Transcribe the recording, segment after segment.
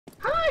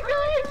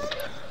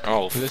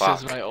Oh, This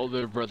fuck. is my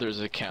older brother's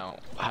account.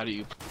 How do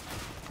you...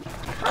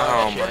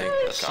 Oh my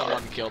god.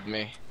 Someone killed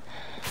me.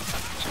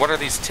 What are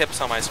these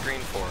tips on my screen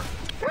for?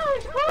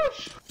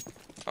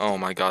 Oh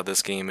my god,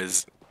 this game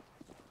is...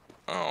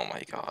 Oh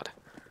my god.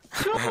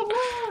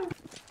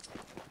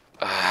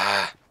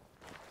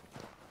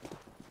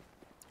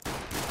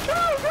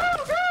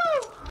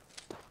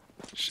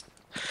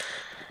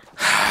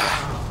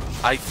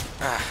 I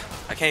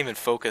can't even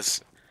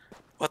focus.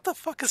 What the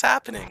fuck is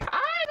happening?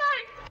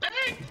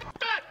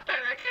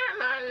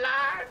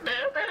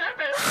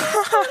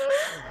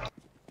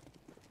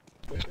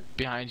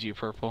 Behind you,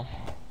 purple.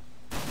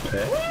 See,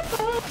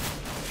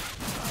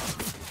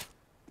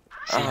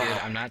 dude,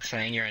 I'm not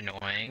saying you're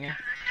annoying,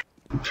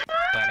 but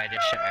I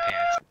just shit my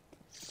pants.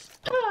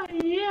 Oh,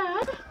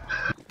 yeah.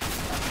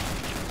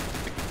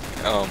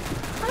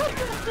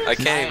 I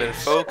can't even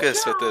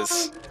focus with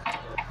this.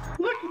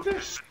 Look at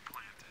this.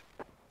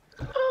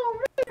 Oh,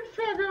 man,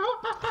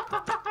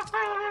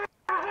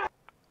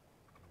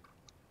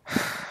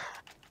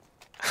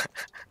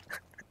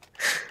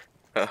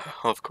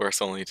 Of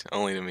course, only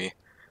to me.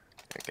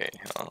 Okay,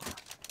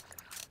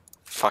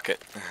 fuck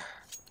it.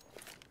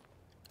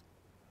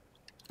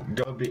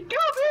 Go B. Go B!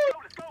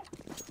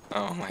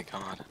 Oh my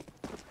god.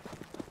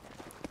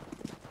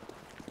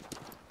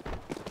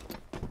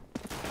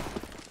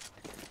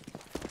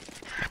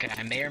 Okay,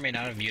 I may or may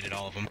not have muted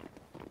all of them.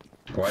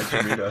 Why'd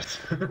you mute us?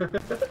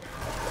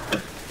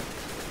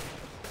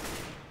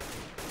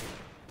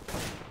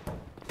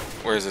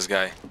 Where is this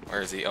guy?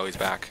 Where is he? Oh, he's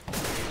back.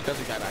 There's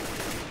a guy back.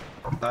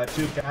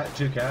 Two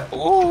cat.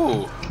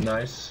 Ooh!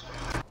 Nice.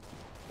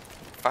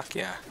 Fuck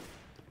yeah.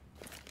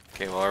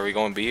 Okay, well, are we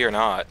going B or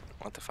not?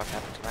 What the fuck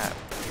happened to that?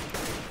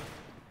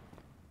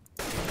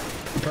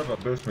 Purple,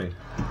 boost me.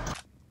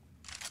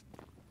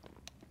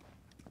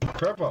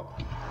 Purple.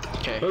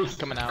 Okay, Boost.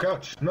 coming out.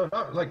 Crouch. No,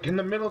 not like in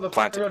the middle of the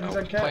Planting. road. He's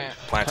on catch.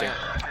 Planting.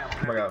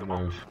 Oh my god,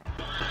 move.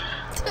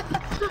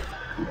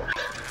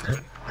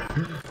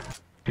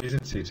 He's in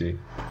CT.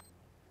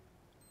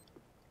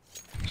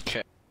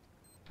 Okay.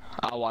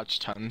 I'll watch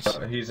tons.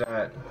 He's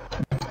at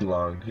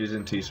long. He's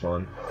in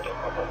T-spawn.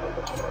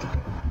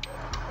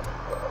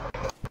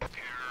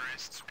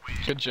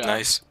 Good job.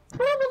 Nice.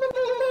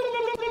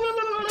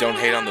 Don't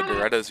hate on the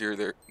Berettas.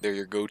 They're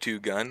your go-to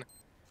gun.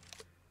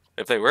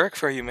 If they work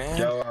for you, man.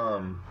 Yo,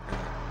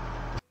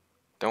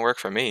 Don't work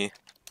for me.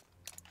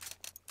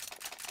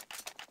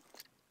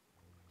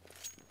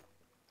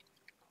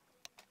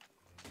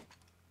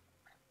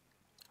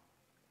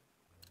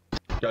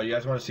 you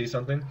guys want to see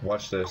something?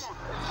 Watch this.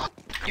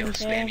 Yo,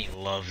 Spammy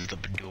loves the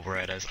dual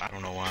Berettas. I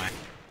don't know why.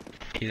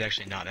 He's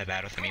actually not that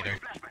bad with them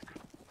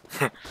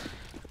either.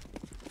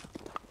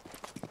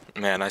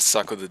 Man, I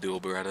suck with the dual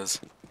Berettas.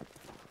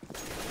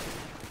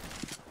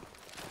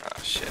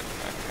 Oh shit.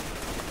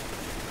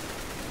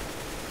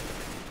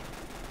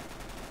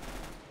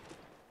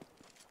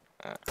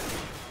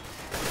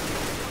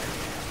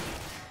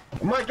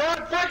 Oh my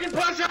god, fucking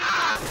push it!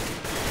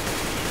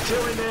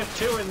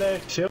 Two in there.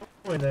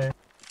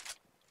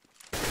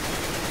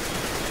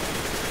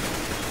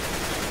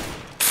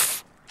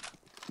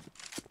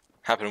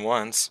 Happened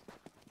once.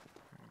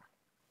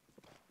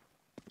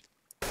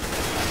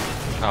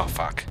 Oh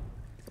fuck.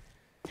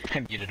 I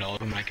muted all of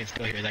them. I can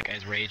still hear that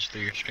guy's rage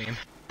through your stream.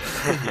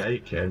 Yeah, you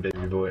can, baby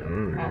boy.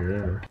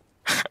 Yeah.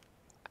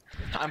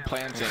 I'm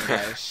planting,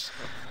 guys.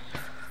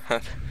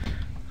 What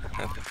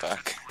the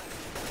fuck?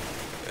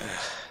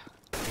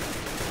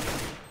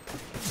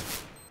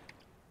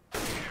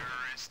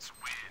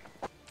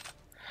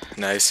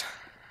 Nice.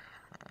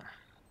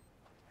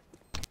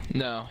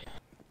 No.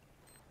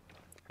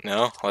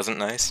 No? Wasn't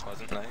nice?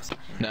 Wasn't nice?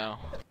 No.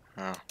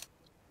 Oh.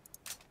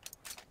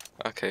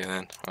 Okay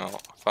then.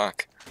 Well,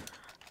 fuck.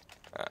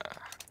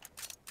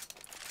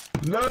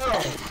 No!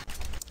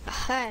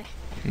 Hi.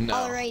 No.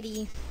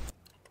 Alrighty.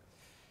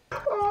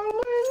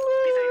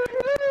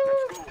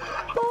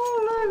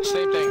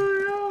 Same thing.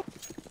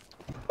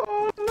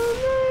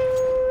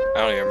 I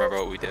don't even remember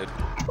what we did.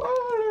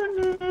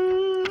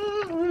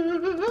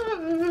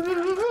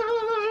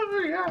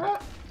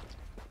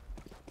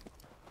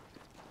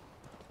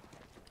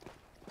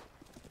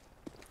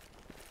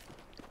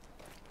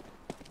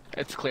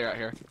 It's clear out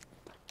here.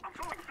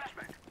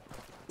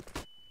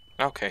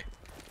 Okay.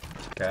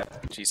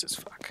 Cat. Jesus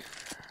fuck.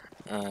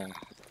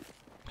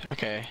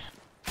 Okay.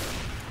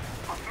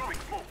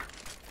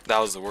 That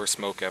was the worst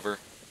smoke ever.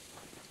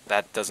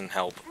 That doesn't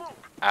help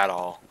at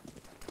all.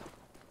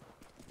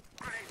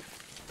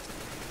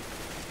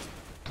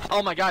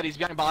 Oh my god, he's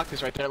behind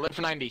boxes right there. Lit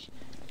for 90.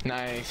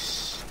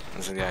 Nice.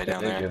 There's a guy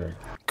down Get there. him.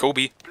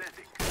 Kobe.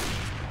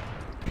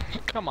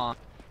 Come on.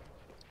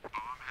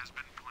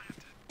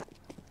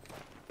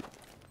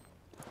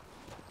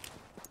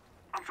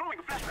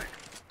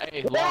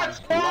 Hey, long.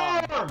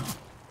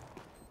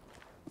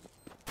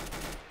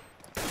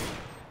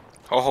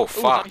 Oh Ooh,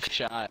 fuck. nice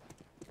shot.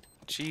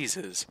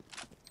 Jesus.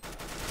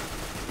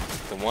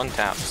 The one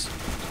taps.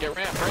 Get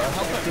ramp,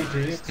 help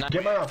him.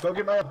 Get my op, go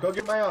get my op, go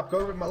get my op,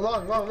 go get my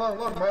long.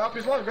 My op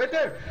is long, right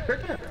there.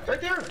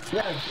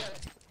 Yeah.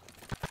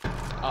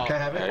 Oh, Can I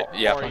have it? Alright,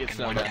 yeah. or he gets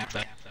Fucking no one down. tap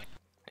that.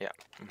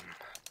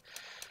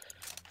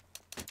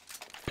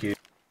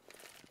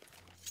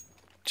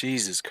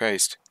 Jesus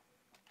Christ.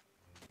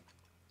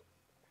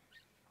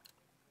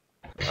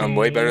 I'm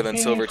way better than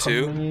Silver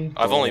 2.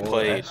 I've only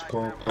played...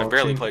 I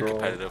barely played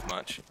competitive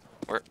much.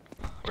 Where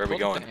are we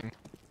going?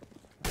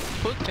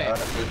 Foot tank.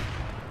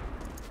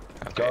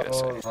 Okay,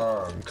 that's Go it.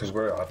 on, because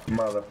we're a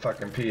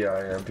motherfucking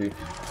PIMP.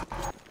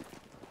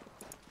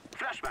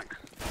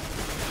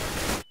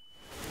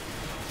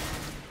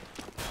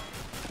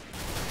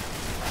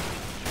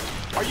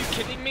 Are you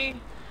kidding me?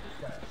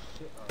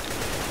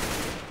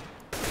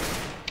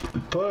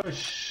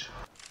 Push!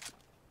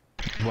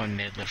 One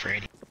mid left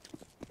ready.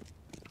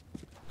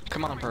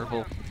 Come on,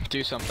 Purple.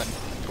 Do something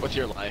with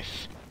your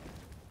life.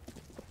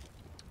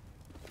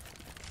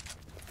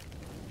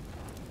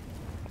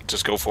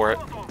 Just go for it.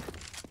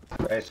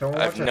 Hey, someone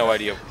I have watch no that.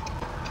 idea.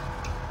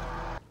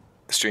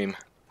 Stream.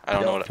 I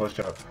don't know what... Push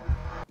up.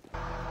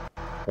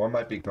 One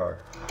might be car.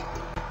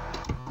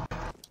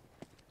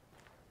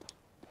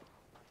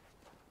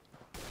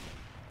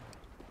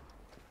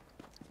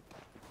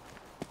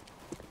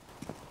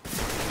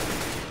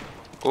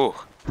 Ooh.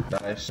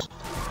 Nice.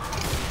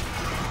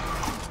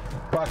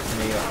 Fuck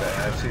me up there.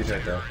 I see it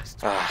right there.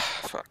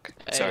 Ah, fuck.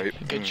 Hey, Sorry.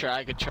 good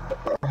try, good try.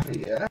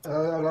 Yeah.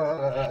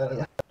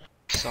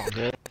 It's all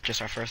good.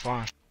 Just our first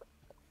loss.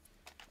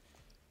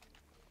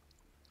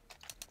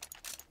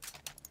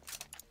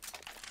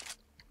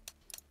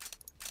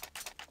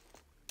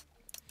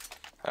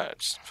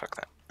 Just fuck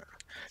that.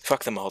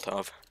 Fuck the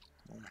Molotov.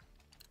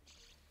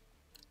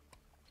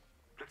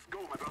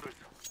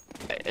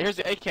 Hey, here's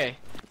the AK.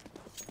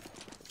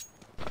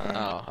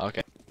 Oh,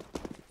 okay.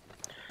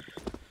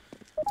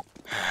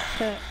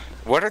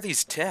 What are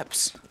these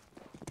tips?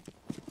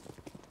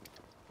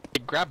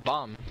 Hey, grab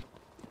bomb.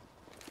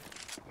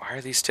 Why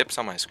are these tips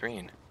on my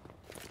screen?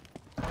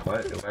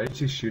 What? Why is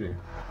he shooting?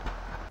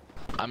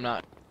 I'm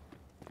not.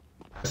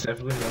 It's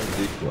definitely not a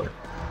decoy.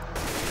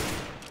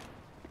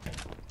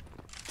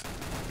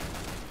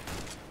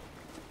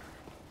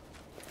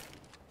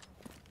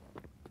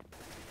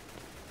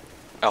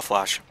 I'll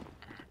flash.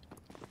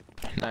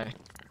 Nice.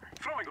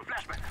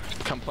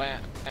 Come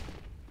plant.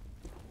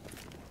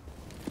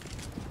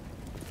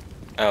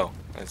 Oh,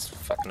 it's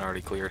fucking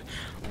already cleared.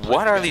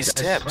 What are these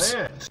tips?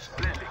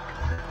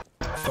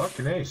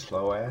 Fucking A,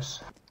 slow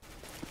ass.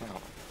 Oh,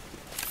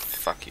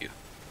 fuck you.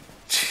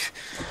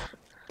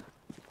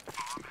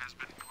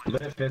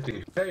 Lit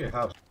 50. Stay your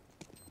house.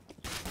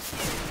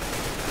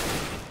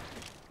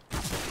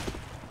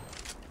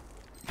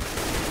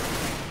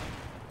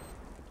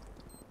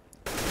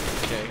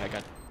 Okay, I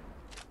got.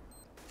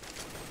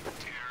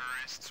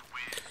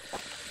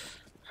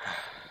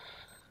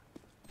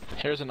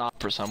 Here's an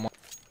op for someone.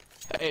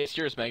 Hey, it's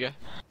yours, Mega.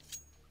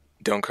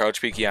 Don't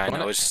crouch peek. Yeah, I Why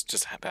know. not? It's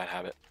just a bad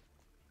habit.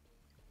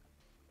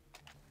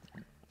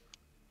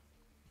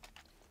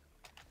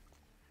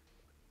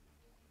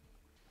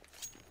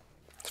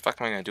 What the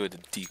fuck am I gonna do with the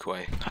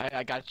decoy?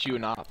 I got you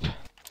an op.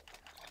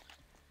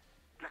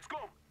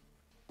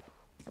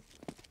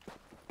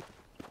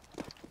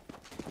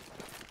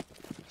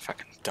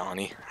 Fucking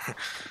Donnie.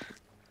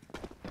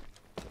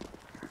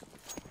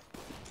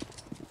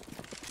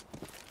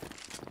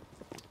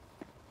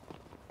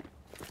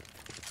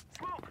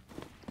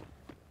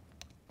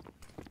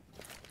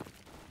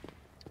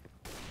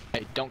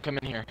 Hey, don't come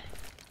in here.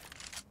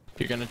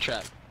 You're gonna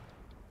trap.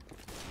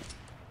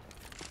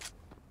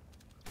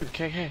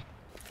 Okay, hey.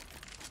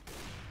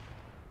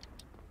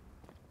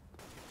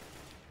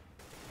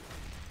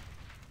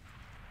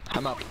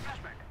 I'm up.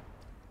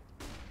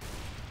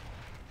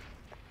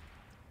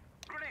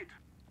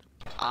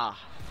 Ah.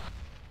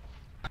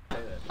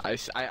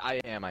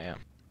 I am.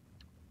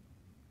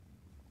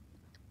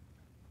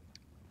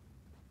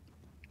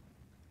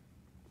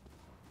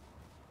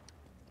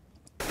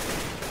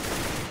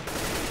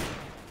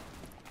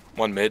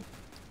 One mid.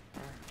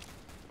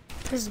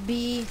 This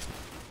B.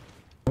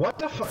 What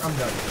the fuck? I'm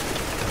done.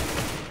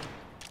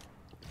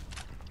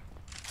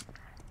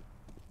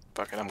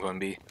 Fuck it, I'm going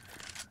B.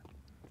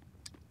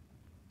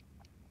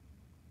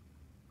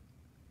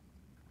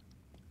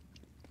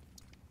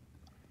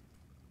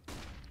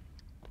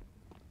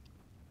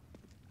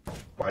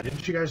 Why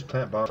didn't you guys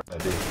plant bomb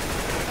at B?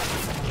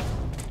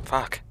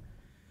 Fuck.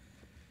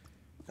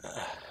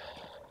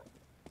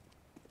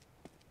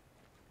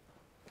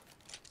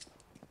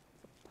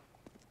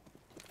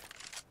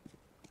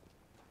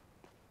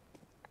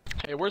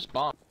 Hey, where's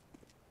bomb?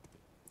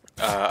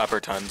 Upper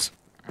tons.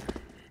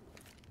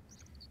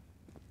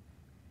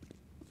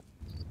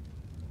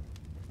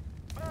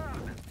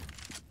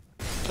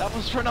 That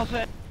was for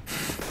nothing.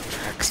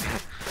 Tracks.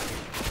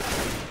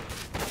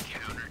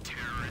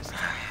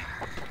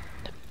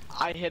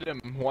 I hit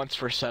him once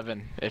for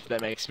 7, if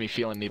that makes me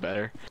feel any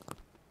better.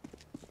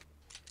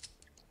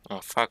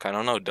 Oh fuck, I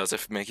don't know. Does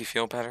it make you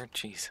feel better?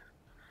 Jeez.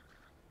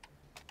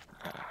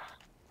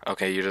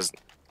 Okay, you just...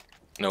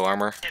 No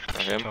armor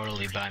for him?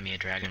 Totally buy me a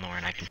dragon lore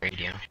and I can trade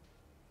you.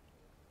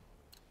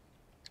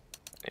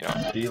 You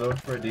know,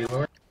 D-load for a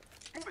D-load?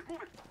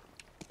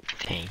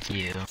 Thank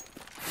you.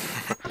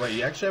 Wait,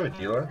 you actually have a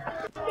dealer?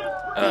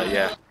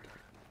 Yeah.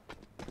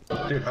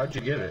 Dude, how'd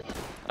you get it?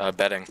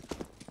 Betting.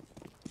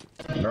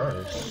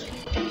 Nice.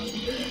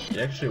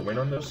 You actually win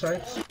on those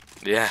sites?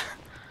 Yeah.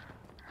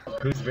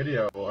 Whose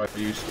video have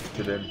you used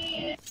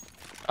in?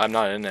 I'm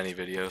not in any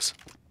videos.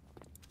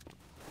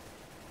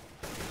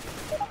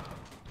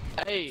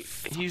 Hey,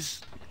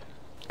 he's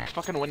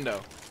fucking window.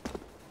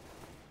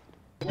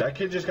 That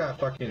kid just got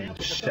fucking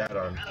shat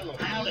on.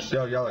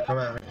 Yo, Yellow, come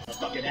out here.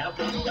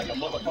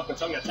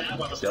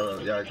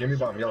 Yellow, give me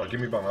bomb, Yellow, give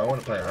me bomb. I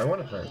wanna play,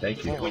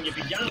 Thank you.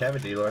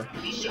 Kevin dealer.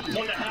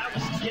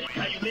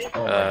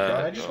 Oh my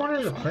god, I just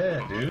wanted to play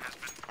it, dude.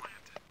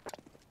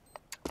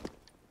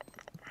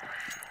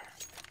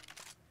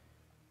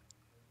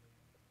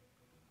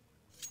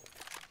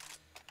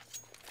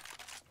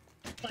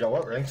 Yo,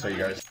 what ranks are you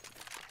guys?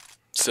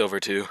 Silver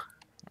 2.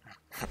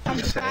 I'm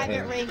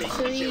private rank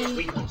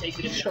 3.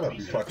 Shut up,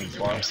 you fucking I'm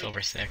swine.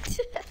 silver 6.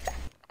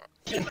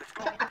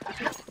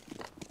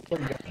 What,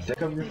 you got a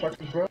dick up your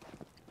fucking throat?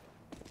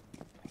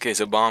 Okay,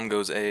 so bomb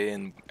goes A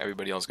and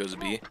everybody else goes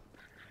B.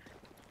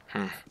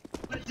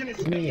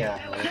 Yeah.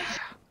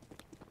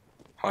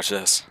 Watch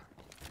this.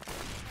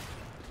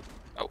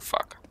 Oh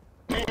fuck.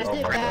 It's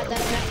good bad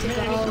that you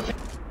have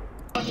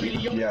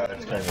to go. Yeah,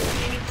 that's kind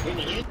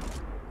of.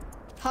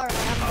 Alright,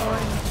 I'm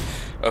going.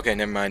 Okay,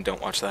 never mind.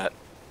 Don't watch that.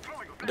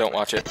 Don't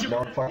watch it. No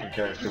one fucking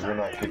cares because we're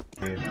not kicking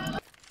you.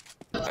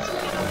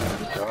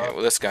 Okay,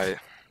 well this guy.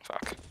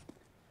 Fuck.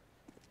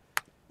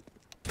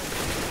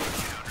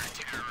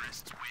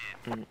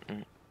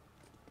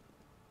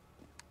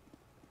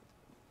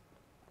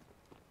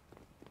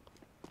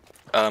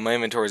 My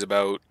inventory is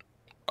about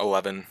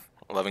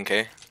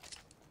 11k.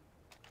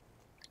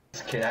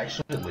 This kid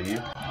actually leave. You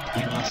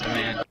lost a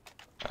man.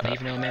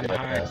 Leave no man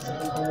behind.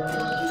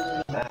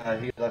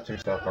 He left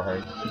himself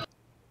behind.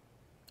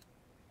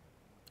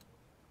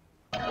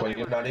 Wait,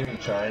 you're not even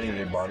trying,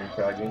 you're body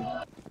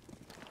fragging?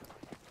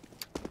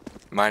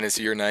 Minus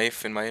your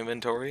knife in my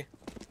inventory.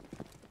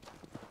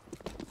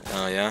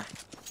 Oh yeah.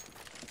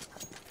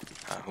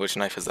 Which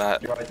knife is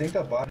that? Yo, I think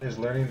the bot is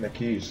learning the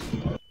keys.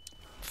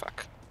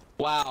 Fuck.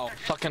 Wow,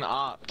 fucking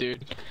op,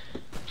 dude.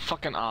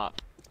 Fucking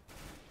op.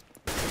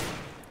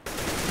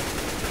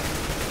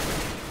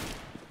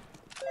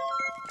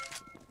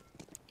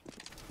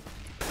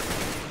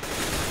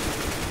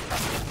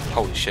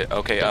 Holy shit.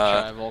 Okay, Good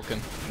try,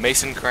 Vulcan.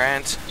 Mason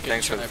Grant, Good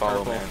thanks for the try, follow,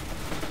 Purple. man.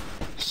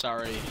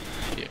 Sorry,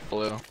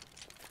 blue.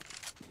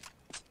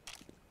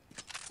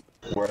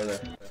 Where are they?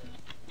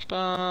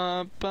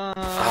 Ba, ba,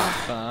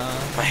 ba,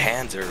 My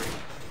hands are,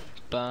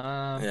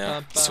 ba,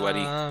 yeah, ba,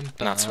 sweaty. ba,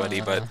 Not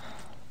sweaty, but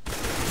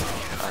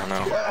I don't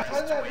know.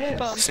 How'd that hit?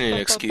 Just need an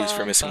excuse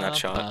for missing that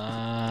shot.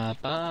 Ba,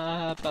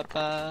 ba, ba,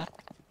 ba.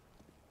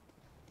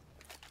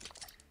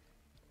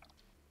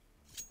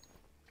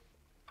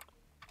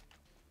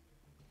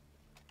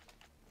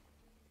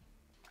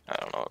 I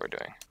don't know what we're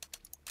doing.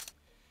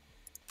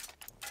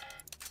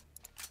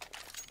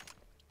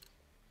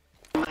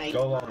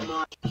 Go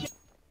long.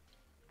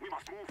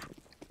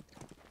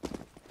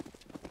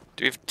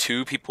 Do we have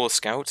 2 people as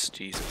scouts?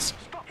 Jesus.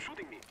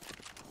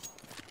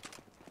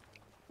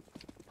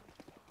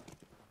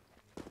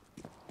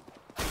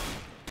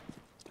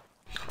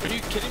 Are you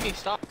kidding me?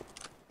 Stop.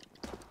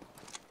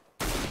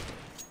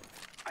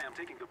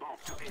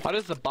 Why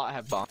does the bot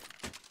have bomb?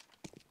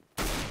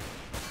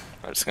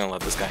 I'm just gonna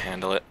let this guy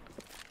handle it.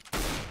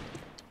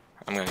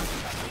 I'm gonna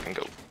fucking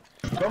go.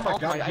 Oh my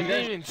god, I you didn't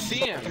guys. even see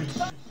him.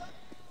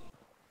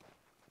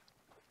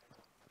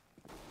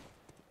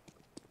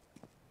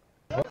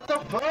 What the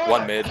fuck?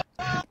 1 mid.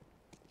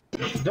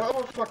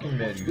 Double fucking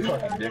mid, you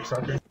fucking dick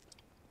sucker.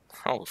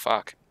 Oh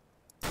fuck.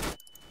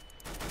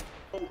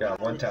 Yeah,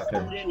 one tap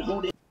him.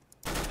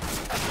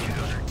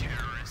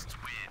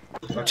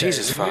 Okay,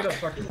 Jesus we need a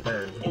fuck. fucking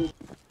third.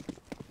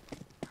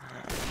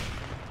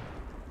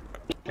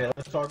 Okay,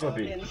 let's talk about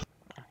B.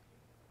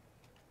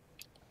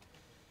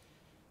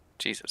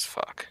 Jesus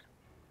fuck.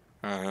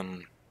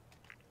 Hey,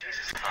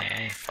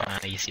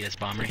 you see this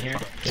bomber here?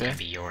 It's Yeah. gonna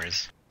be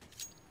yours.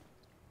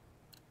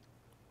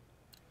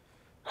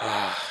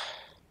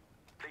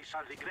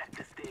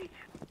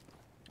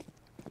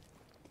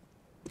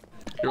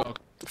 You're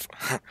welcome.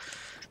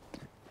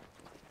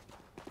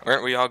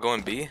 Aren't we all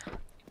going B?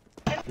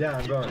 Yeah,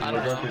 I'm going. I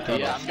We're don't going know. through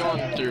Yeah, tunnels. I'm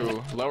going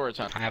through lower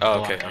tunnel. I have a Oh,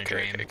 block okay, on a okay,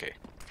 dream. okay, okay.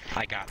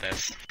 I got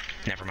this.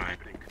 Never mind.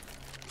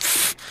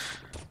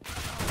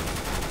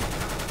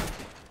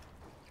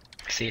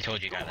 See, I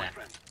told you got that.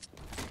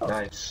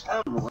 Nice.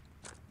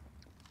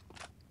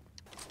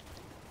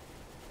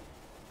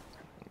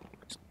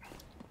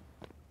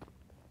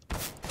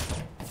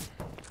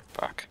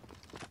 Fuck.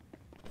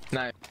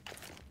 Nice.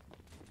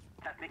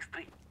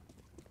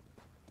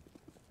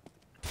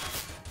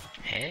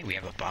 Hey, we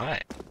have a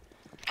bot.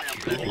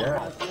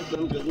 Yeah.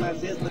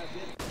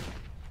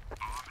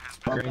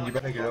 Green, you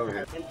better get over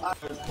here.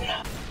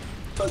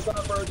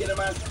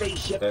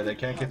 They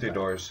can't get through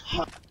doors.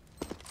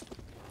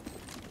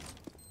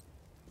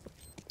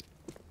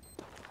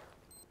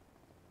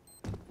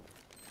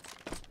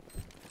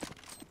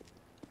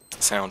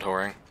 sound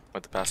whoring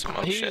with the passive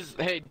mode shit.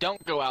 Hey,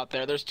 don't go out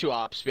there. There's 2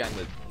 ops behind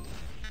the.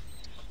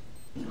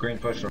 Green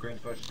push. Green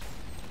push.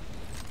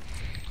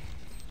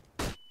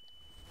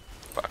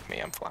 Fuck me,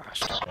 I'm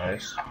flashed.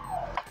 Nice.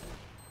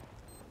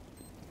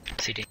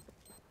 CD.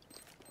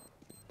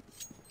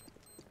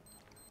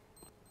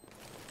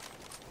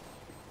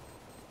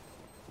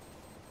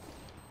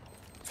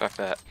 Fuck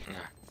that. Nah.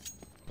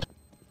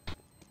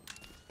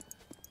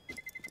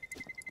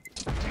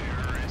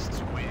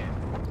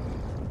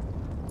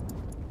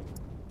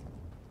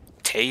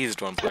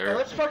 Tased one Yeah, player.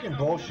 that's fucking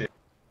bullshit.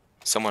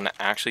 Someone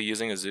actually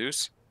using a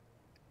Zeus?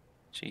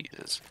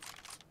 Jesus.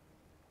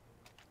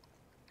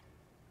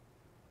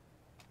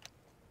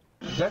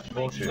 That's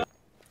bullshit.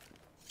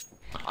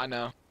 I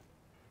know.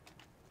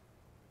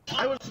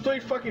 I was 3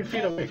 fucking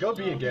feet away. Go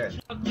B again.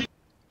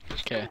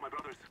 Okay.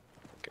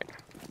 Okay.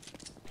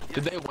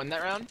 Did they win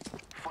that round?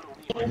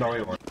 No,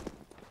 he won.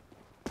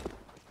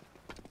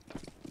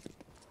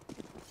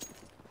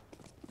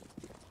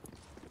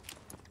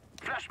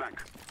 Flashback.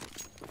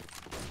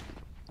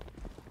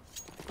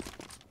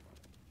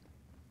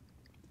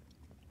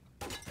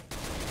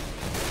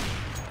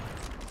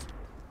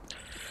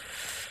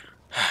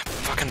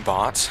 Fucking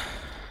bots.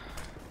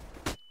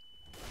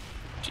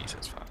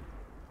 Jesus fuck.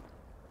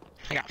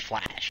 I got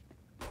flash.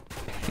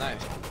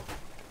 Nice.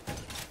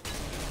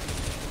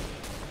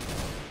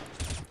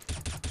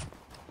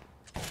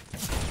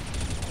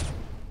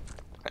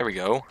 There we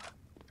go.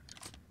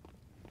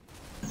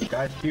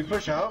 Guys, can you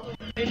push out?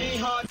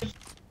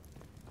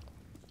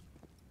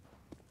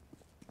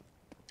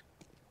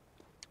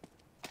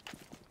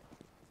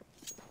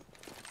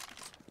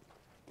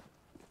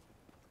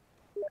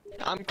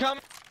 I'm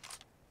coming.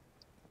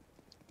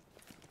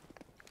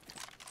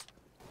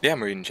 Yeah,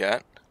 I'm reading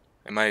chat.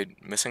 Am I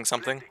missing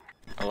something?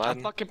 I'm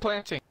Aladdin? fucking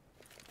planting.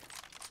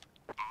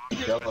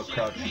 Yellow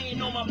crouch.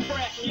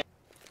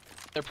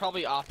 They're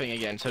probably opping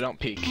again, so don't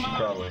peek.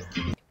 Probably.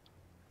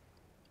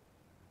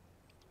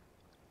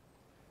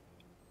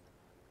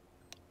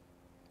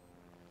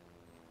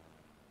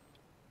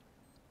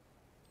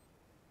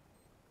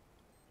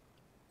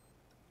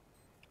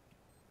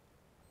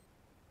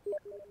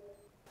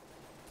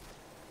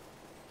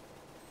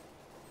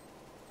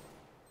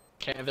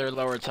 Okay, they're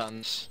lower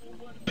tons.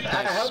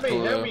 Help me,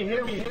 help me,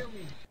 help me, help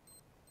me.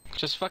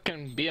 Just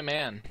fucking be a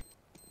man.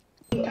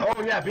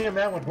 Oh yeah, be a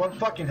man with 1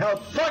 fucking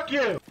health. Fuck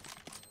you!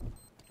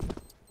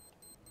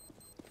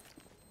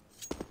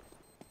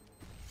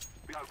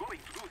 We are going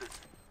to do this.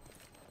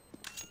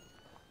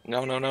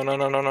 No, no, no, no,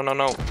 no, no, no, no,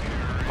 no.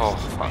 Oh,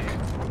 fuck.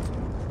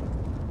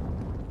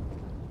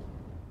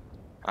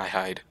 I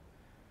hide.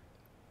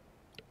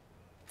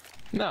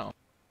 No.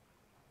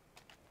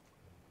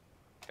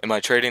 Am I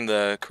trading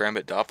the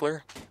Karambit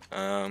Doppler?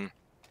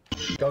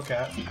 Go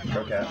cat.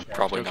 Go cat.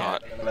 Probably Go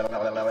not.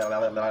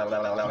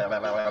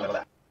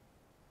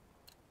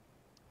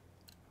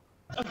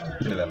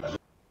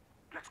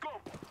 Let's go.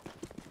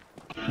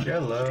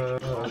 Yellow.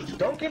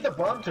 Don't give the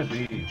bomb to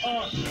B.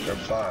 They're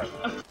bot.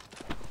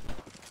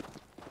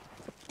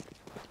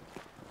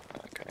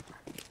 Okay.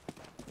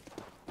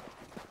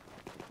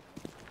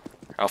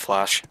 I'll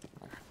flash.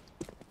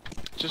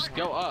 Just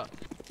go up.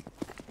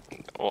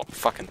 Well,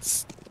 fucking.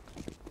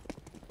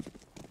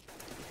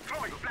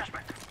 Throwing a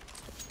flashback.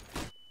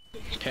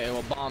 Okay,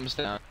 well, bombs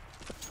down.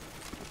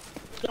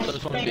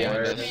 There's one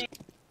behind us.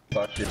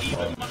 Fuck you.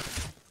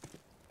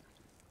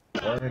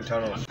 One in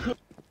tunnels.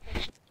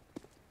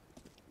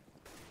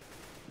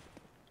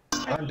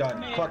 I'm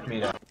done. Fuck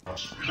me now.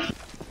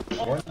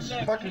 One's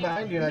fucking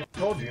behind you, and I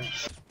told you.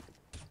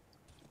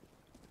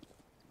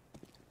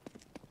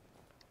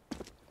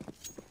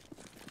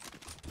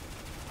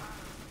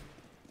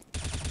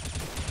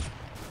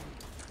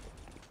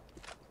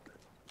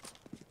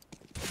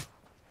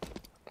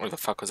 Where the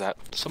fuck was that?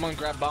 Someone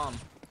grab bomb.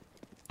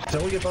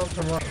 So we get bumped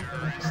from right.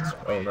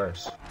 Oh,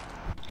 nice.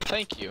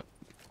 Thank you.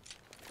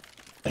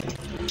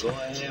 Go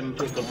ahead and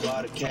pick up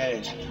all the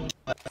cash.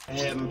 Go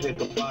ahead and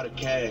pick up all the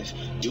cash.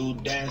 You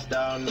danced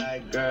all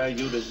night, girl,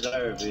 you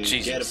deserve it.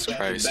 Jesus Get a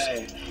Christ.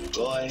 bag.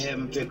 Go ahead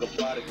and pick up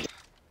all the cash.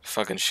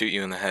 Fucking shoot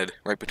you in the head,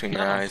 right between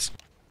your eyes.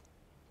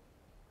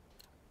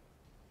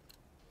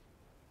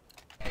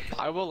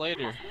 I will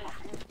later.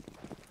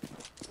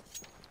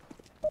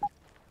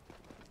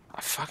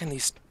 Fucking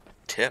these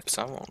tips,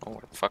 I don't know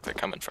where the fuck they're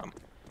coming from.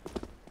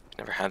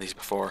 Never had these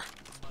before.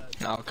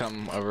 I'll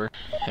come over.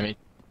 I mean,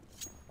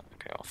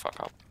 Okay, I'll fuck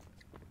up.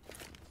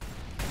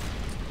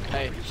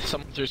 hey,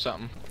 someone threw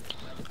something.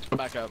 Go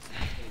back up.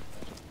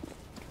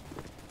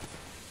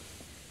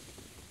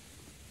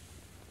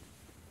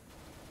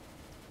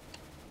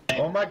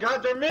 Oh my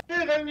god, they're mid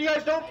and you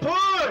guys don't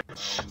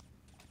push!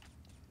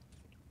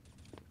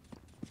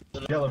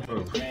 Yellow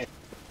move.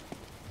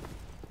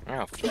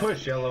 Oh,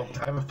 Push, yellow.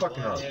 I'm a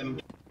fucking up.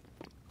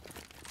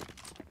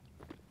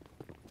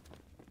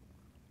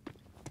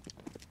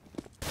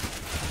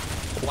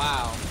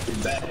 Wow.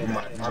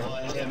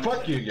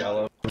 Fuck you,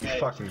 yellow. You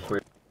fucking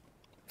quit.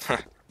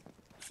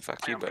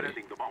 fuck you, buddy.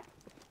 Planting the bomb.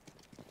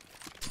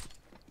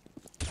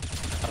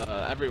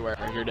 Everywhere.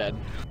 You're dead.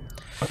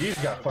 He's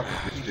got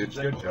fucking dude.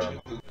 Good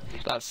job.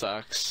 That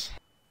sucks.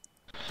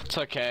 It's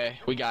okay.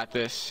 We got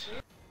this.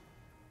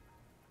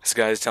 This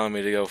guy's telling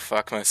me to go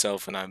fuck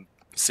myself, and I'm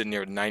sitting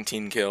here with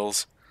 19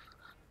 kills.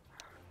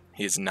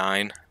 He's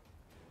 9.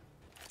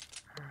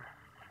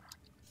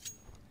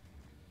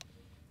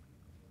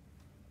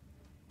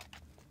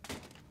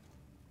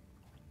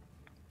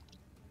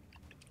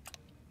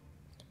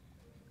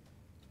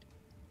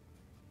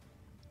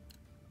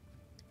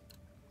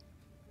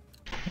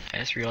 I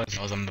just realized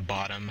I was on the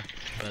bottom,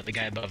 but the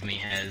guy above me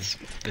has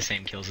the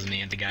same kills as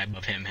me, and the guy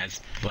above him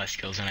has less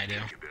kills than I do.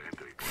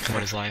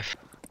 What is life?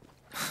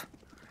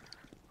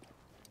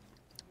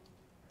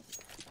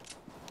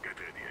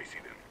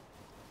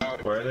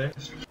 Where are they?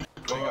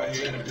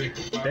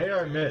 They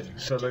are mid,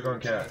 so they're going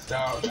cat. See,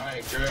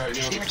 I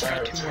just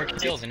got 2 more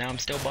kills, and now I'm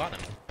still bottom.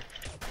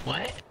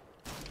 What?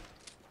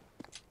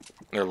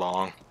 They're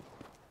long.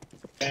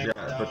 Yeah,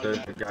 but there's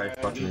the guy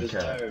fucking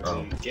cat.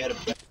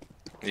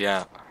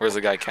 Yeah, where's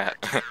the guy cat?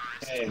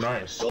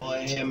 Nice.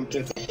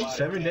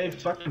 7-day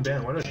fucking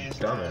ban. What a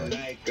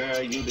dumbass.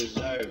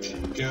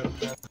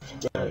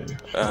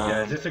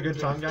 Yeah, is this a good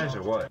time, guys,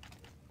 or what?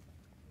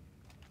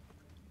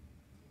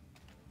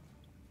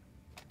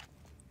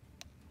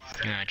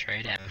 Gonna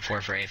trade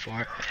M4 for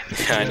A4.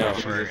 Yeah, I know.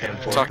 For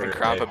M4 Talking for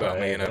crap about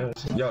me, you know.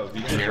 Yo, if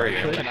you can There we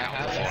go. right Can I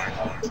click,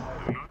 have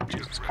one?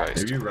 Jesus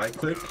Christ. if you right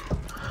click,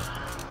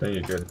 then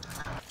you're good.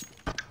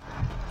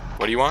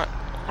 What do you want?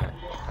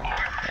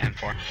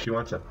 M4. She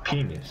wants a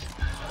penis.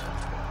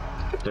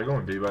 They're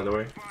going B, by the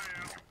way.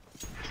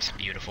 It's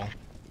beautiful.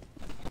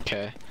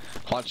 Okay.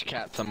 Watch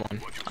cat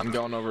someone. I'm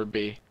going over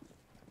B.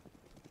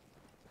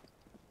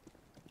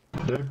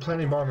 They're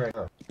planting bomb right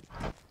now.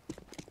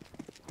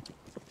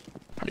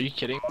 Are you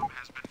kidding?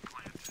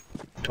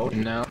 Told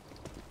you. No.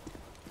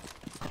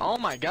 Oh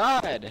my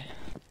god!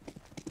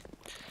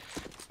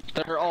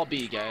 They're all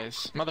B,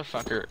 guys.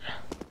 Motherfucker.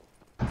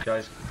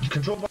 Guys,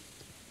 control bomb.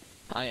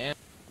 I am.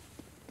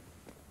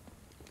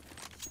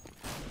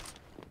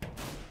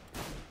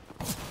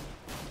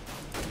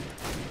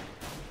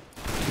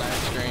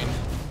 Nice screen.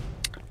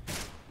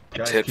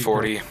 Guys, Hit keep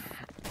 40. going.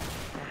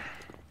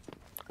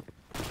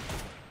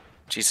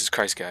 Jesus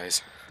Christ,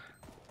 guys.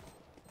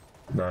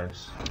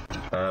 Nice.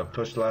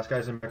 Push the last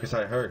guys in back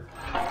I heard.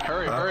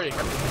 Hurry, hurry.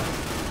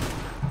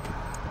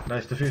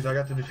 Nice defuse. I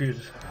got the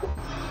defuse.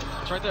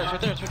 It's right there, it's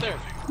right there, it's right there.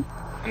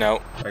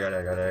 No, I got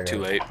it. too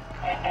late.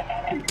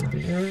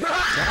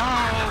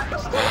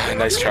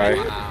 Nice try.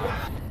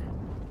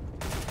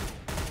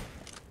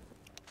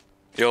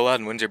 Yo,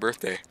 Aladdin, when's your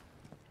birthday?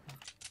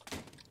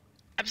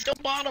 I'm still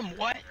bottom,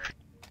 what?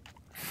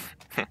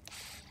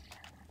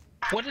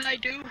 What did I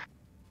do?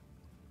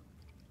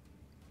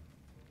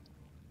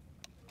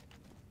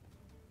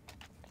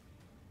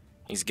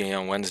 He's gay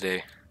on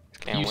Wednesday. He's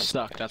gay on You Wednesday.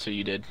 suck, that's what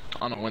you did.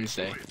 On a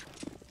Wednesday.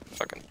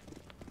 Fucking.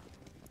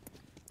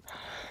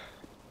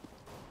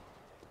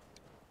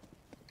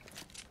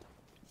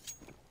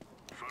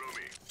 Follow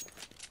me.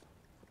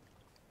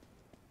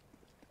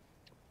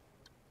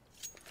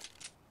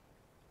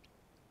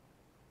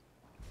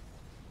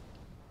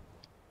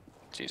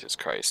 Jesus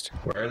Christ.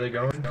 Where are they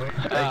going?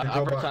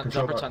 Upper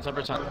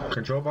tunt.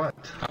 Control bot.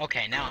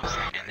 Okay, now I'm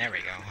saying it. There we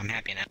go. I'm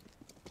happy now.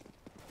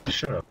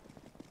 Shut up.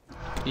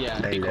 Yeah,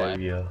 be Hey, there quiet.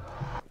 we go.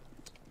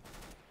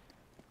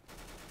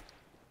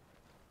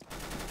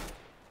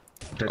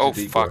 That's Oh a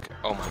decoy. fuck.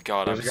 Oh my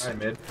god, There's a guy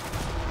mid.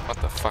 what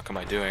the fuck am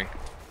I doing?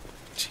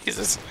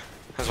 Jesus.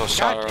 As well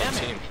shot our own damn it.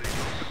 team.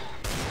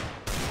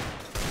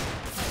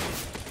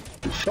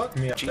 Fuck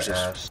me up Jesus. the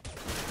ass.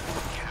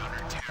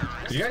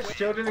 You guys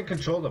still didn't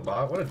control the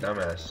bot? What a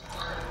dumbass.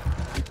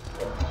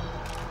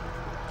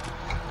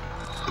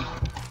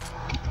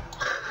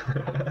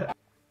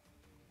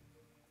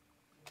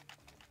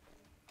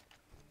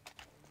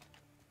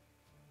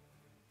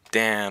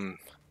 Damn.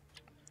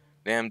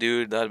 Damn,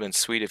 dude, that'd have been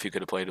sweet if you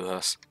could have played with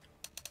us.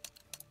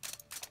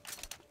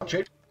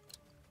 Jake,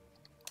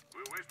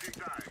 We're wasting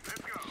time.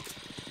 Let's go.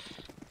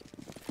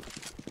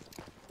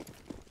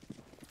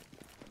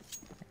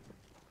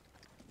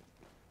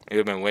 It would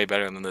have been way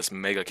better than this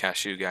mega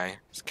cashew guy.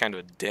 He's kind of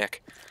a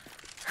dick.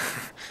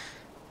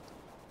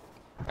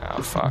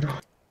 Oh, fuck.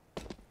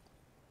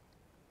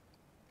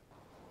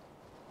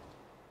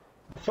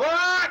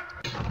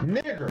 fuck!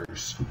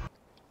 Niggers!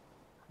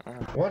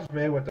 One's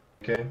made with the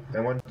okay,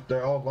 and one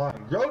they're all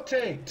long.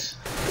 Rotate!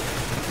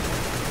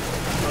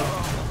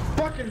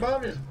 Fucking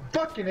bomb is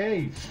fucking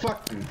A.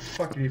 Fucking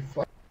fuckity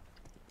fuck.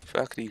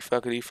 Fuckity,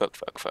 fuckity, fuck,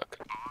 fuck, fuck.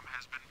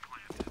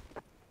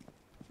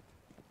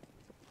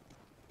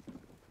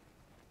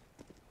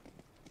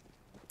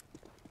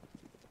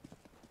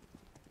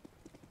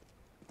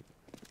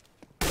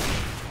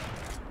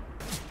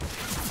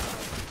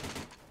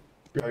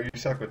 Yo, you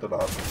suck with the bomb.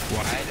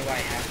 Why do I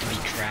have to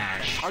be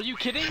trash? Are you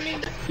kidding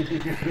me?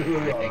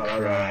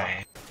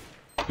 Cry.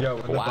 Yo,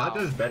 when the Wow. bot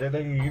does better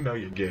than you, you know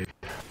you're gay.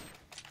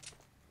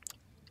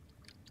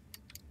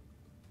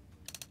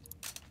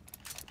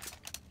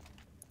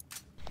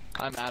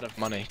 I'm out of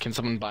money. Can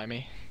someone buy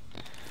me?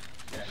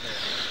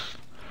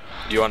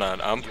 Do you want an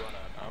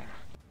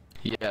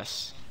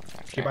Yes.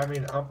 Keep I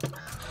mean up.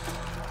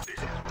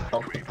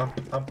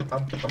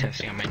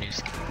 Testing out my new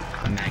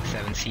Mag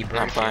 7 C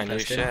I'm buying new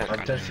shit.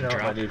 I'm testing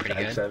out my new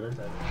Mag 7.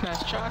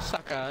 Nice try,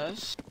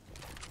 suckers.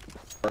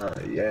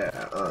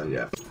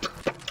 Yeah.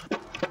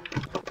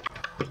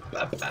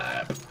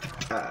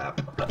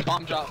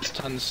 Bomb drops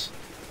tons.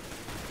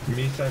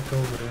 Misa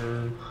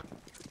Comer.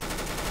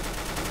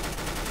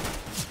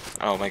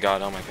 Oh my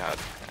god, oh my god.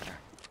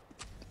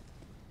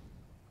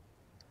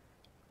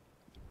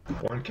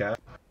 One cat.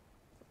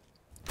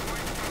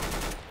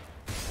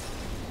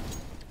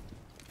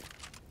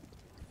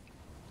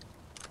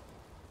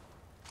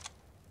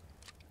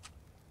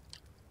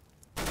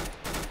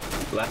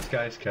 Last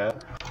guy's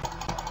cat.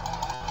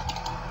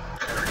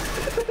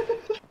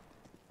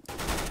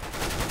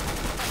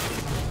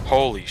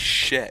 Holy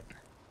shit.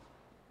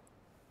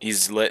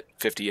 He's lit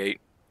 58.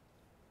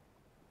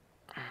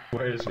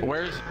 Where is he?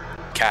 Where's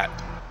Cat.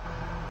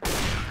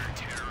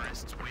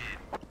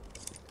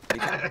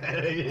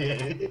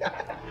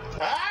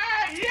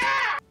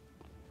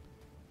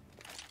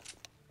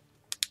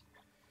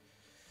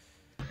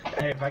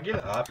 Hey, if I get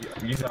an op,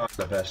 you know I'm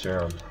the best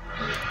around.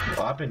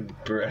 Op and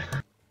Brett.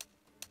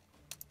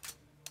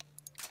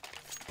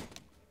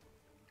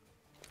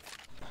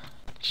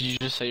 Did you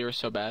just say you were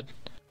so bad?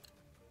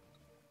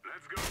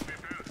 Let's go,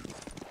 people.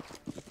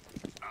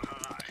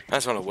 I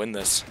just want to win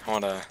this. I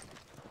want to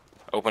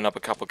open up a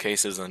couple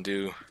cases and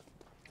do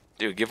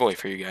a giveaway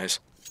for you guys.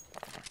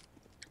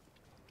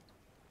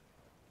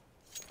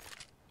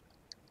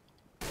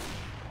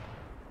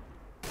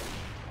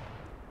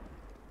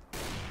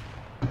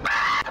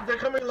 They're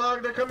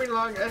coming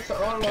long, that's all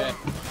long. Okay.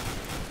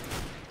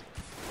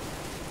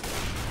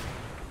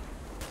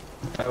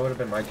 That would have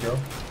been my kill.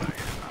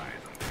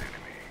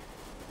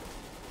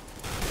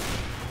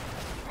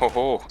 Ho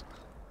ho.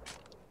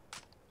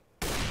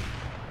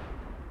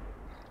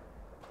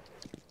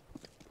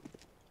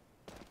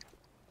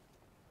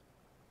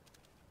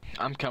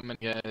 I'm coming,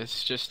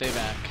 guys. Just stay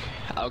back.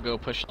 I'll go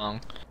push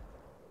long.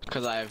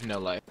 Because I have no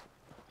life.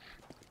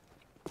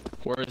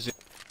 Where is he?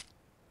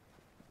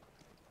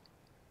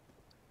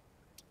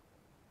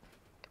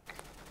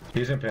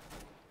 He's in pin.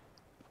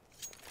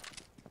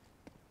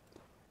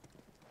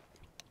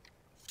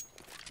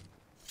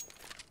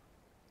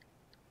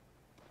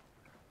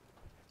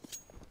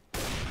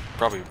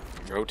 Probably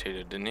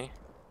rotated, didn't he?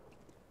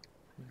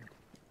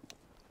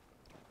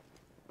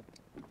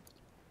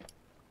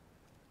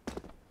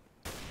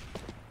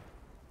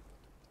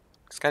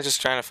 This guy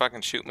just trying to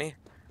fucking shoot me?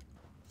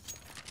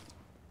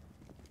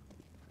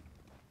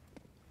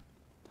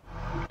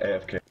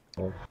 AFK.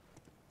 Wait,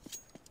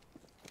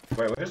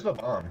 where's the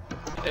bomb?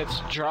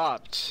 It's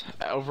dropped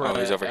over. Oh,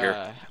 he's over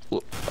here.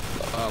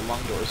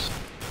 Long doors.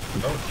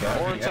 No,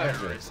 Or God, it's he up.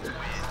 has it.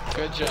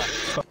 Good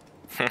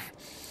job.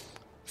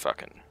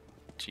 Fucking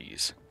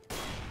jeez.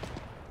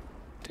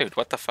 Dude,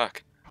 what the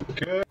fuck?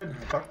 Good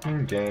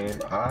fucking game.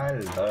 I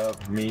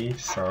love me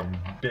some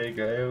big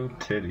old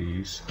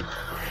titties.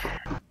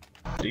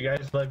 Do you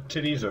guys love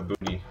titties or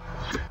booty?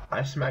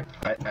 I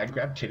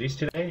grabbed titties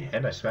today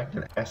and I smacked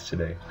an ass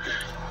today.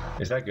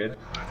 Is that good?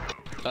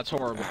 That's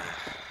horrible.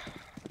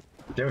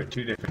 There were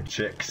two different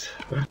chicks.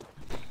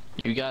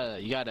 You gotta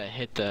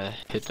hit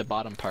the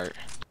bottom part.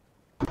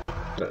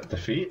 The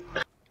feet?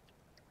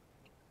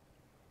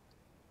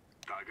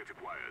 Target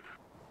acquired.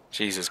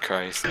 Jesus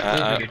Christ. Leave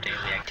your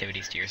daily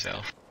activities to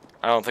yourself.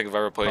 I don't think I've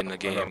ever played in the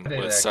game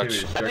with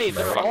such... Hey,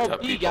 they're fucked all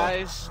up B, people.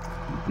 guys.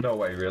 No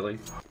way, really?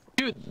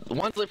 Dude,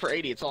 one's lit for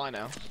 80. It's all I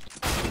know.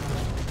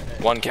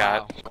 One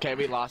cat, Wow. Okay,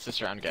 we lost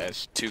this round,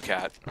 guys. two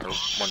cat, or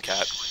one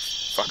cat.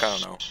 Fuck, I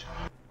don't know.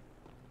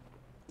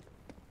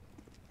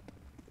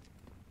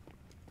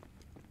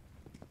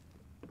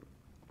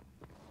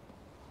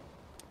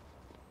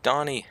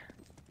 Donnie,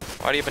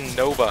 why do you have a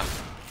Nova?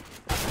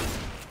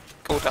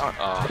 Go down.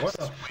 Oh, What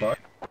the fuck?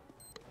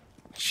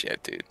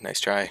 shit, dude. Nice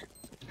try.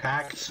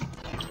 Hacked.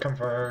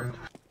 Confirmed.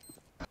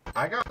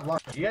 I got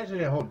locked. You guys need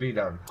to hold B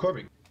down.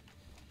 Corby.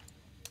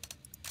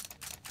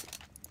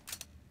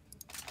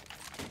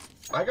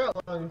 I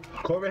got long.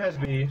 Corby has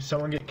B.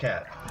 Someone get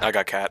cat. I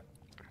got cat.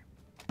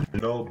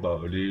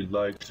 Nobody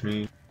likes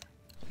me.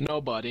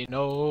 Nobody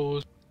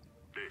knows.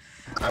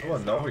 I will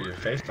know where your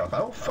face off.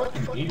 I will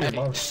fucking eat your Hey,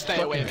 mom's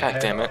stay away, fucking God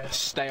head damn it. off.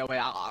 Stay away.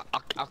 I'll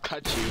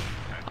cut you.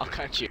 I'll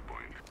cut you.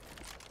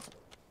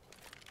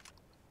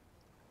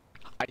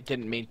 I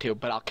didn't mean to,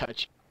 but I'll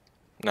cut you.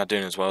 Not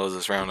doing as well as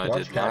this round I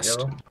Watch did cat, last.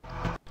 yellow.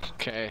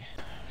 Okay.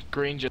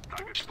 Green just.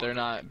 They're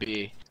not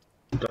B.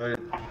 They're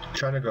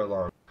trying to go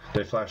long.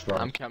 They flashed long.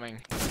 I'm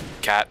coming.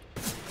 Cat.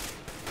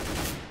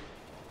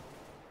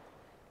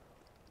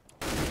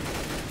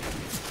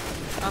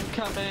 I'm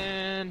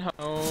coming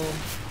home.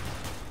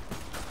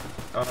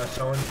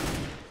 Someone.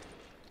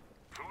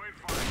 Throwing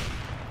fire.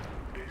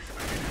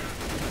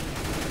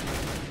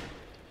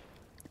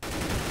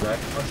 Right,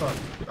 what's on?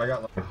 I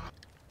got long.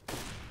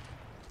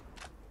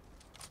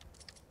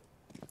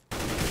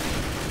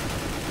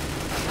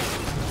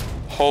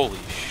 Holy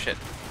shit.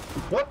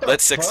 What the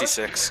Let's fuck?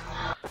 66.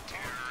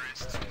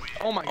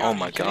 Oh my god. Oh are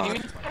my you kidding god.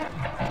 me?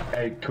 Hey,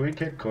 Hey, can we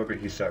kick Corbett?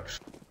 He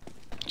sucks.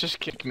 Just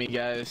kick me,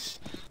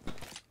 guys.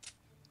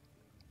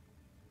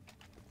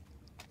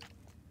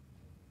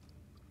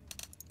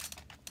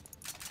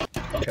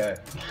 Okay.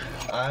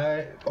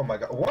 Oh my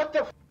god. What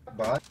the f,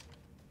 bot?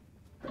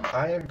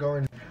 I am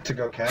going to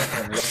go cat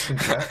and I'm rushing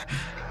cat.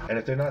 And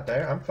if they're not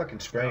there, I'm fucking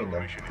spraying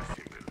them. Mission is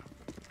simple.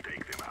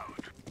 Take them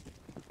out.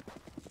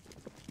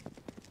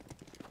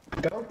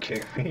 Don't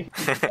kick me.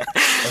 1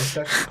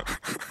 second.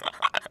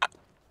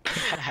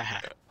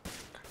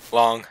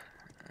 Long.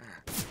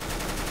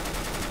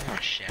 Oh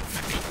shit, my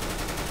feet.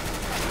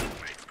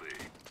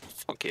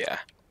 Fuck yeah.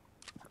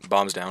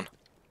 Bombs down.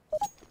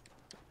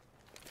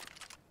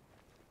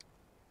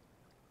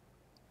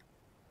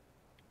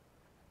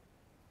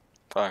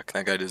 Fuck,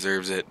 that guy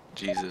deserves it.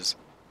 Jesus.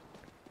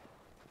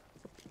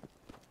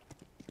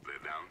 They're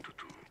down to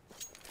 2.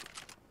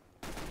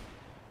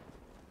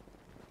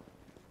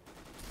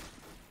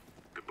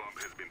 The bomb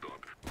has been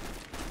dropped.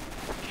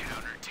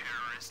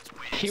 Counter-terrorists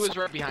win. He was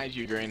right behind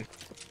you, Green.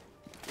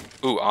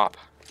 Ooh, op.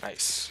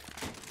 Nice.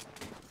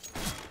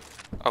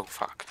 Oh,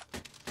 fuck.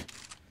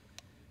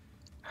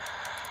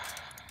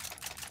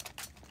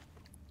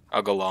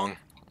 I'll go long.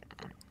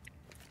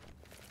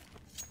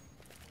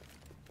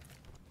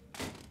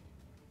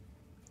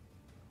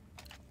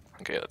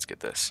 Okay, let's get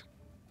this.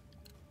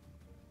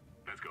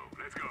 Let's go,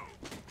 let's go.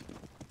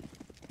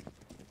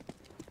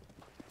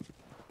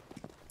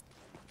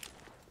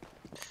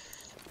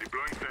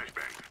 Deploying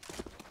flashbang.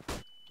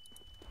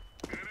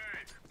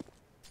 Grenade.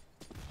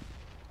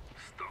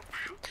 Stop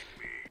shooting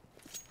me.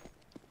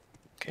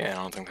 Okay, I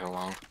don't think they're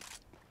long.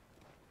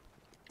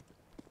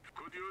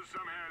 Could use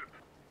some help.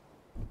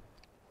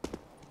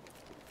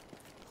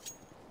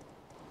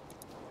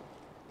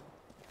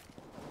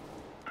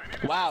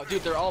 Wow,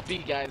 dude, they're all B,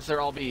 guys.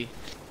 They're all B.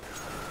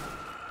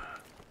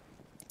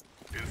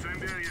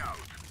 Incendiary out.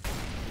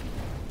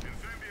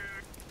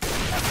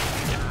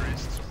 Incendiary.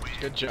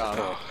 Good job.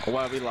 Oh.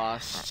 Well, we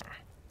lost.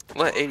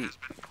 What, 80?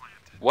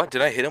 What,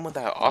 did I hit him with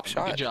that op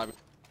shot? Good job.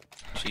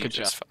 Jesus, Good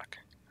job. fuck.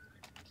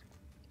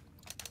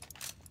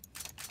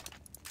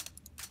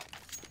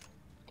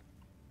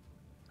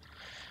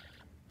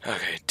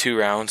 Okay, 2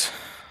 rounds.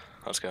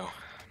 Let's go.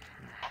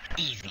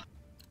 Easy.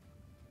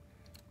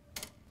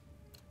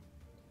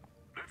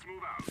 Let's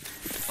move out.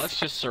 Let's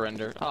just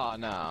surrender. Oh,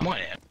 no.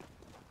 Whatever.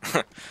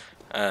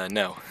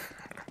 No.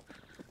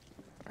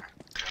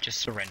 Just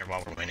surrender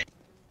while we're winning.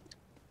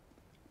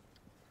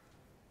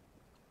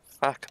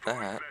 Fuck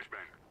Throwing that.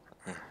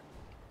 flashbang.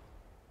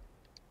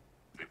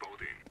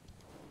 Reporting.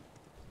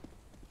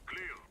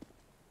 Clear.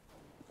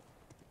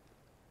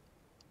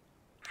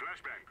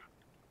 Flashbang.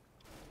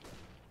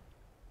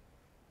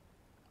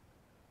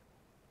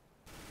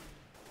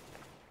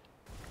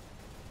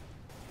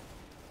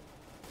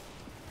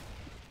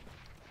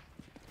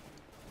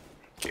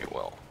 Okay,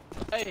 well.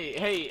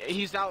 Hey,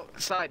 he's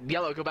outside.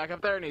 Yellow, go back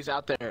up there, and he's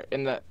out there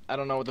in the. I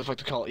don't know what the fuck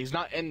to call it. He's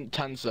not in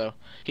tons though.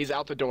 He's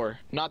out the door.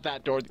 Not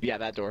that door. Yeah,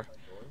 that door.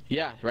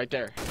 Yeah, right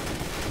there.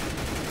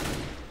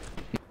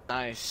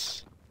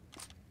 Nice.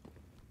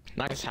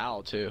 Nice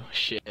howl too.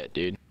 Shit,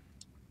 dude.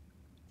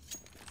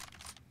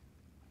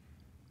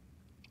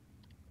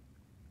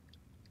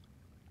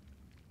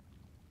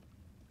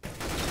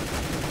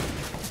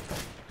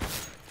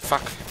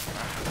 Fuck.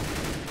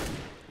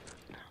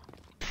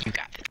 You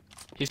got it.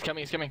 He's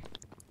coming. He's coming.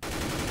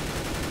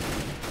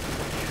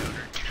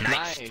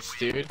 Nice. Nice,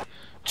 dude.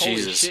 Holy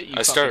Jesus. shit, you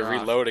I started fucking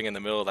rock. reloading in the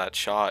middle of that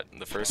shot,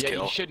 the first Yeah,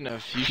 kill. you shouldn't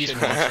have. You He's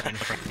shouldn't have. in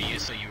front of you,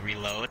 so you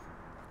reload.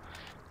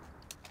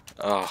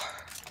 Oh.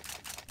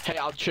 Hey,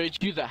 I'll trade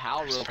you the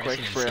howl real Surprised quick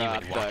you didn't for see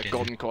when you walked the in.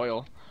 golden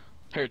coil.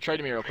 Here,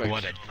 trade me real quick.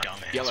 What a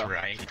dumbass, Yellow.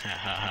 right? Let's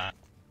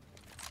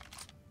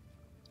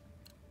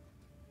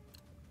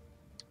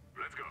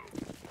go.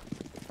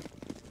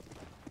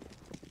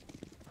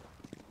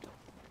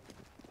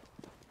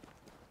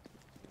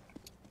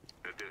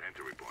 At the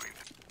entry point.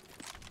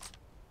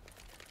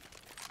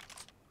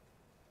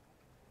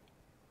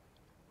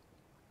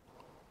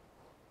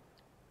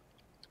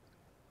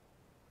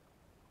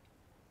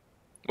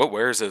 What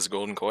wears this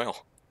golden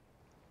coil?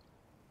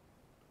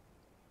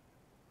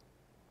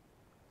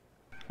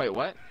 Wait,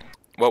 what?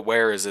 What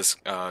wear is this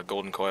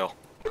golden coil?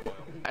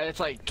 It's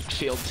like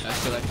field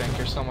tested, I think,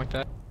 or something like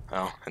that.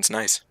 Oh, it's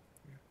nice.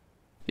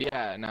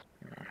 Yeah, no.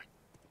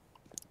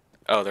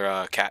 Oh,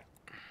 they're cat.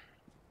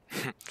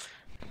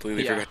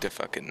 Completely Yeah. forgot to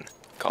fucking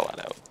call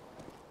that out.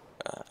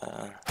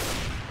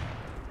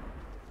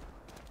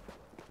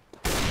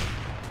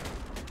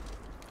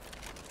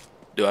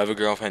 Do I have a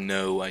girlfriend?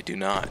 No, I do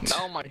not.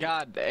 Oh my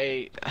god,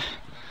 I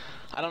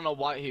don't know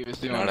what he was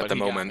doing. Not at but the he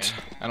got moment.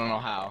 me. I don't know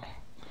how.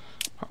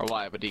 Or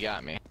why, but he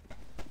got me.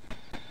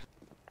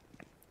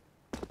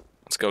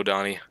 Let's go,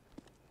 Donnie.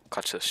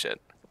 Clutch this shit.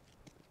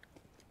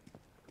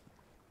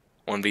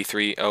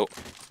 1v3. Oh,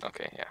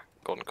 okay, yeah.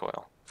 Golden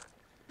coil.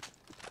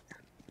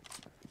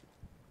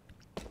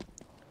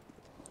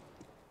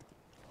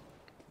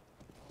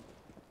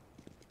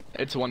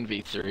 It's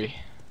 1v3.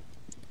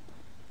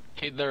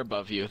 Hey, they're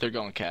above you. They're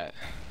going cat.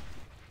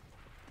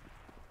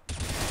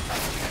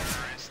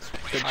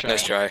 Good try.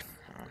 Nice try.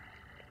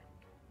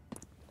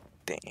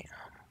 Damn.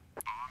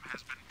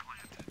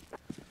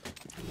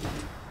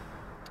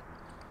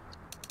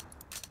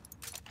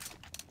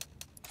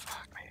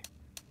 Fuck me.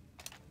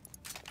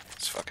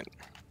 It's fucking.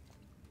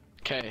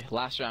 Okay,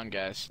 last round,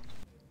 guys.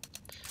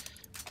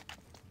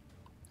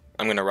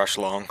 I'm gonna rush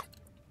long.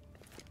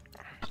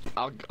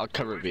 I'll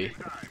cover B.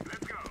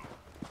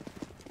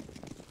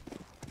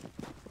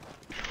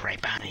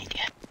 Right behind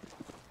you.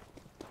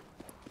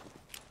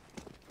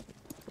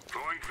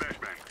 Throwing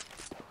flashbang.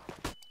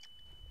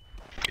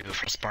 Go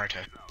for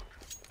Sparta.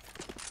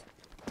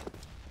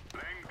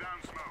 Laying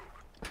down smoke.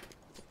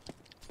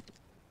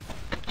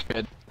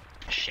 Good.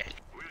 Shit.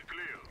 We're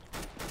clear.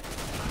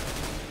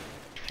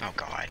 Oh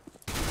god.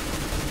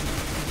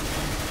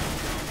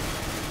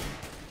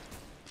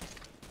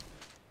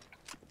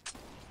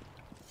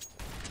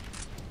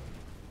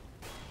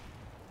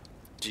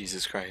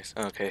 Jesus Christ.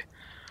 Okay.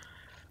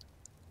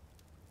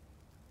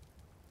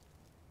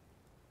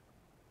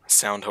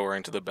 Sound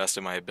whoring to the best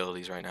of my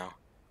abilities right now.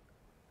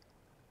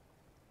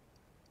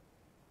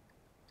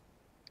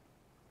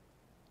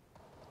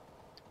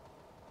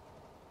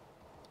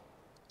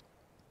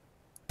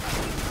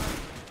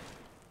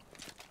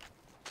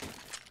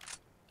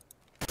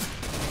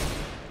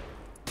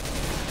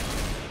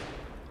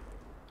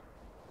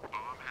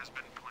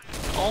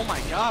 Oh my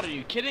god, are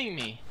you kidding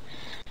me?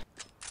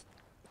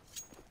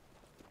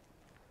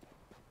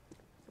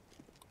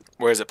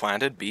 Where is it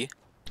planted? B?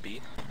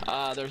 B?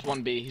 There's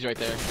one B. He's right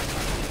there.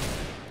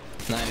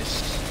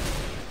 Nice.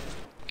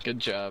 Good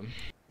job.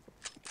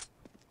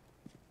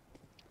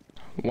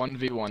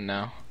 1v1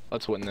 now.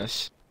 Let's win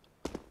this.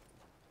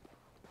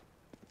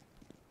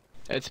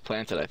 It's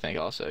planted, I think,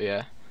 also,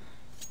 yeah.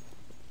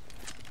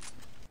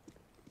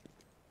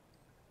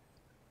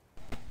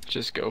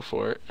 Just go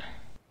for it.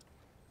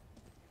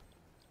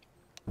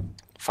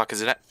 Fuck,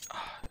 is it at...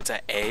 It's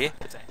at A?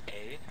 It's at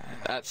A?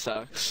 That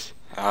sucks.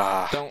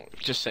 Ah. Don't,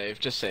 just save,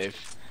 just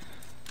save.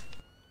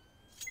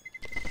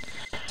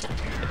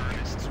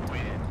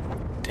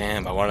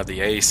 Damn, I wanted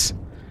the ace.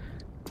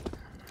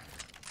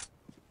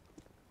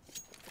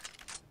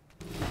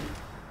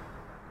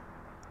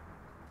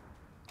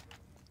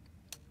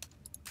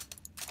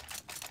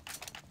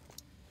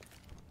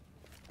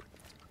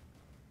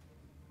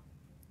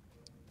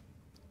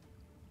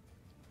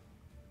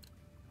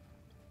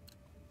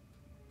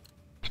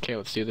 Okay,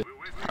 let's do this.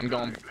 I'm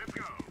going. Let's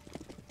go.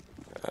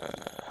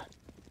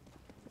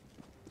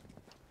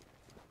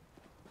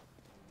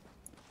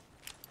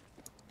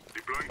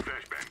 Deploying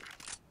flashbang.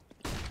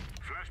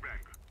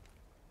 Flashbang.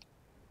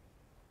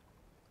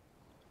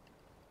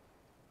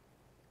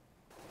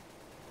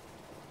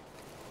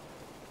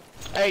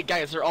 Hey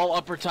guys, they're all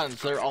upper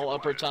tons. They're all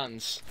upper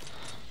tons.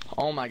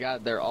 Oh my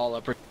god, they're all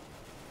upper.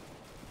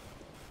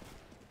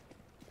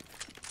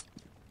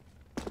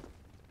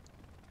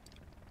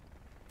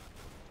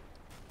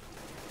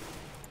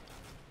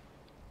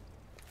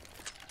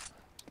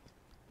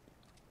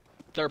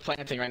 They're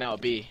planting right now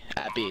at B.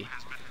 At B.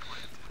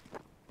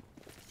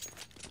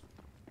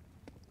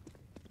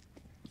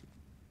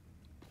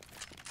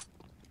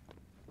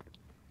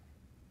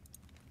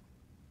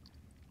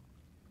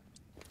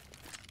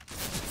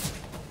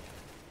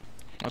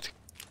 Let's.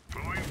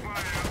 Throwing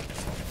fire.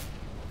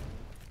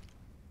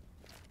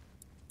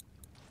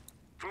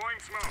 Throwing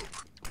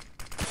smoke.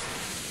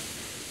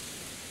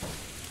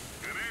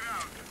 Grenade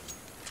out.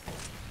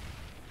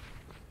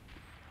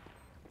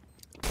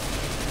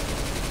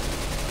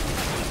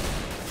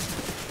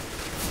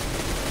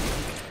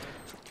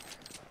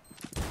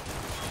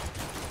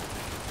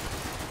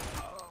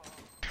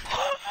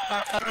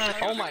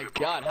 Oh my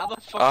god, how the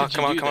fuck Oh, did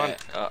come you on, do come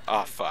that? on.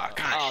 Oh, fuck.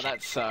 Oh,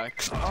 that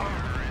sucks.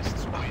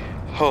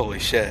 Holy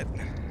shit.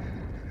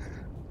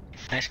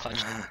 Nice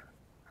clutch.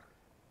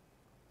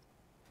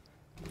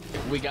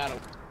 We got him.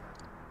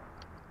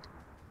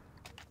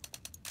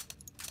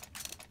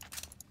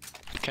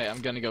 Okay, I'm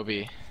gonna go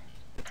B.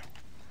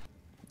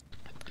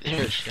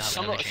 Here,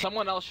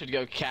 someone else should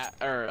go cat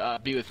or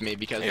B with me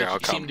because Here, they I'll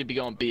seem come. to be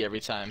going B every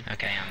time.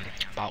 Okay,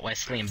 bot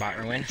Wesley and bot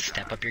Irwin,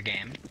 step up your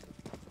game.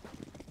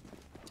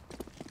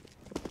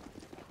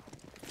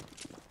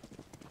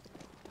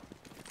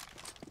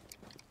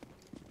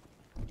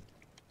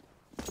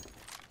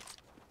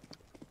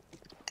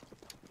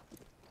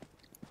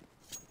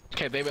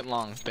 Okay, they went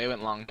long. They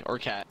went long. Or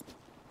cat.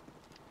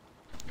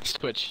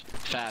 Switch.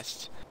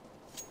 Fast.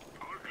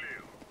 All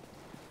clear.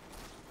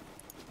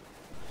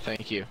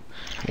 Thank you.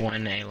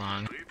 One A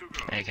long. Free to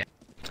go. Okay.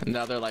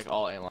 Now they're like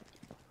all A long.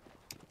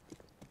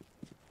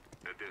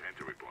 At their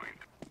entry point.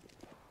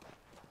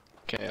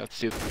 Okay, let's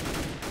do.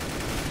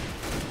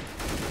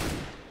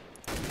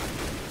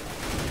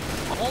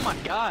 Oh my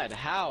god,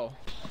 how?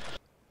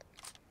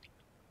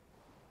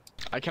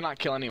 I cannot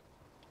kill anyone.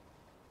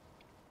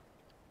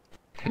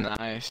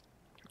 Nice.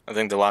 I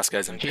think the last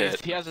guy's in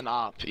pit. He has an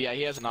op. Yeah,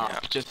 he has an op. Yeah.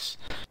 Just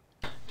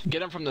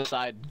get him from the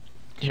side.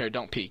 Here,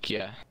 don't peek.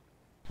 Yeah.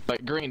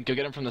 But green, go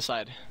get him from the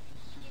side.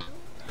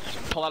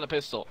 Pull out a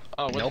pistol.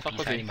 Oh, what Nope, the fuck he's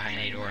was hiding he? behind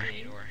a door.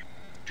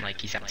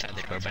 Like he's outside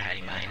the door, but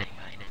hiding behind it.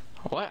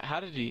 What? How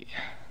did he?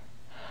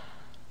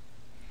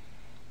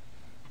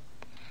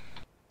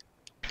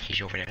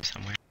 He's over there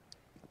somewhere.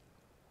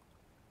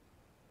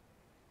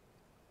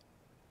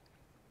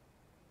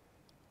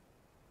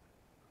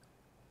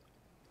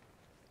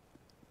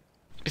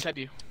 Beside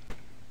you.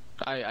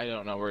 I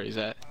don't know where he's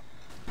at.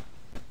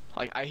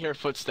 Like, I hear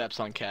footsteps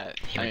on cat.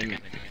 He went to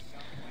cat.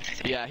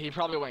 Yeah, he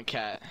probably went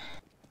cat.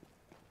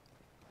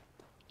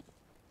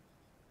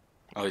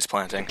 Oh, he's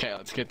planting. Okay,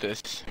 let's get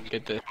this.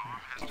 Get this.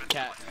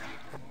 Cat.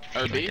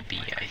 Or He B? went to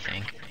B, I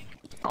think.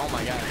 Oh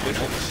my god, this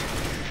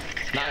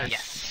is nice.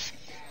 Yes.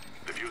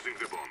 Defusing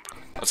the bomb.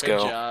 Let's Good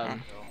go. job.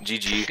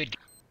 GG. Good.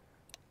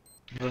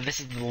 Well, this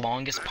is the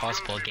longest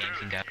possible game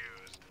can go.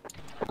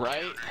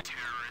 Right?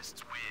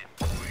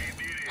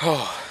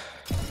 Oh.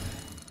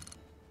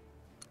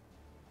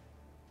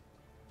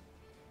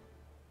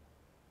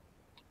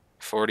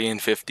 $40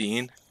 and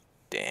 15.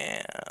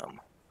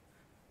 Damn.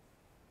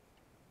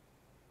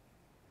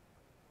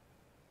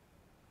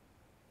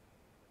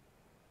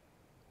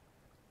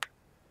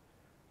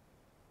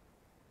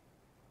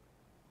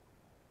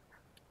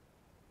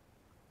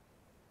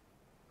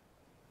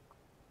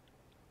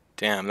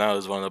 Damn, that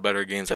was one of the better games